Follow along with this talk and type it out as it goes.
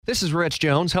This is Rich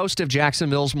Jones, host of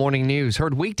Jacksonville's Morning News.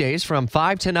 Heard weekdays from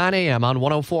 5 to 9 a.m. on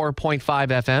 104.5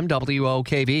 FM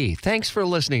WOKV. Thanks for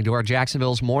listening to our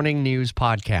Jacksonville's Morning News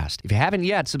podcast. If you haven't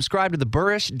yet, subscribe to the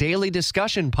Burrish Daily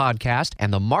Discussion podcast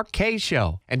and the Mark Kaye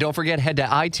Show. And don't forget, head to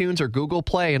iTunes or Google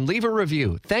Play and leave a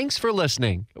review. Thanks for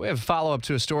listening. We have a follow-up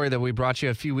to a story that we brought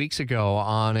you a few weeks ago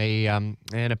on an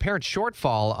apparent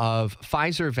shortfall of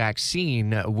Pfizer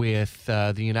vaccine with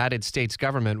the United States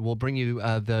government. We'll bring you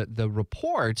the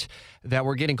report that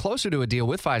we're getting closer to a deal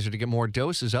with Pfizer to get more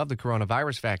doses of the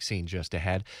coronavirus vaccine just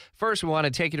ahead. First, we want to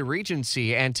take you to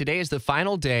Regency, and today is the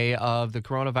final day of the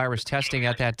coronavirus testing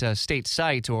at that state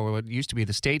site, or what used to be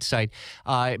the state site,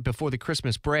 before the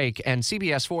Christmas break. And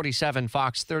CBS 47,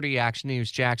 Fox 30 Action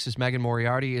News, Jax's Megan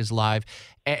Moriarty is live.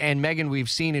 And Megan, we've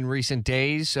seen in recent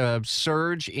days a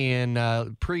surge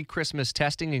in pre-Christmas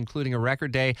testing, including a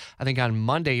record day, I think on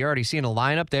Monday. You're already seeing a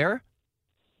lineup there?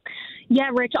 Yeah,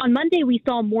 Rich, on Monday we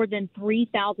saw more than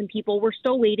 3,000 people. We're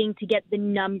still waiting to get the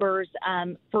numbers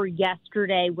for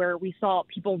yesterday where we saw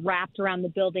people wrapped around the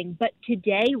building. But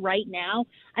today, right now,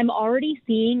 I'm already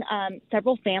seeing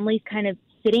several families kind of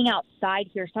sitting outside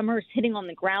here. Some are sitting on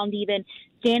the ground even,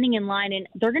 standing in line, and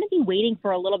they're going to be waiting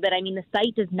for a little bit. I mean, the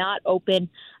site does not open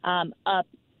up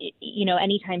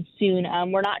anytime soon.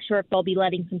 We're not sure if they'll be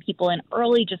letting some people in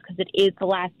early just because it is the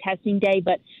last testing day.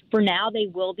 But for now, they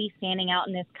will be standing out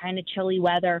in this kind of chilly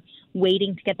weather,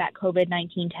 waiting to get that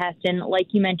COVID-19 test. And like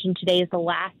you mentioned, today is the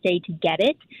last day to get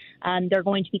it. They're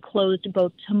going to be closed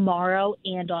both tomorrow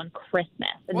and on Christmas.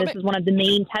 And this is one of the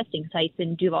main testing sites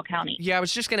in Duval County. Yeah, I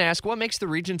was just going to ask, what makes the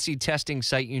Regency testing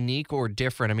site unique or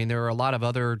different? I mean, there are a lot of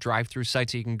other drive-through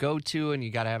sites that you can go to, and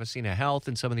you got to have a Cena Health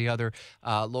and some of the other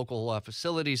local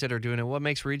facilities that are doing it. What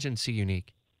makes Regency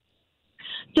unique?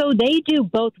 So they do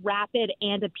both rapid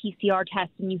and a PCR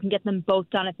test, and you can get them both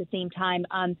done at the same time.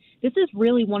 This is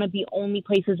really one of the only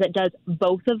places that does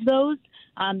both of those.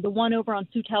 The one over on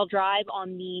Sutel Drive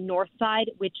on the north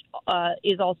side, which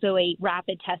is also a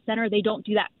rapid test center, they don't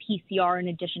do that PCR in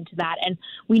addition to that. And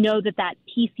we know that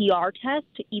PCR test,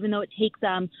 even though it takes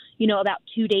about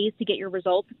 2 days to get your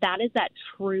results, that is that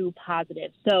true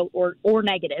positive, or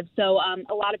negative. So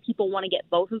a lot of people want to get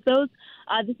both of those.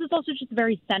 This is also just a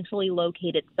very centrally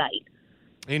located site.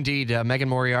 Indeed. Megan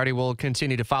Moriarty will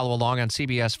continue to follow along on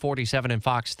CBS 47 and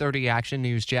Fox 30 Action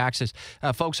News. Jax's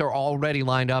folks are already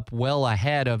lined up well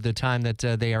ahead of the time that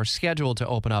they are scheduled to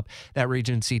open up that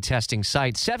Regency testing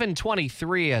site.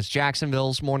 7:23 as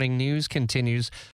Jacksonville's Morning News continues.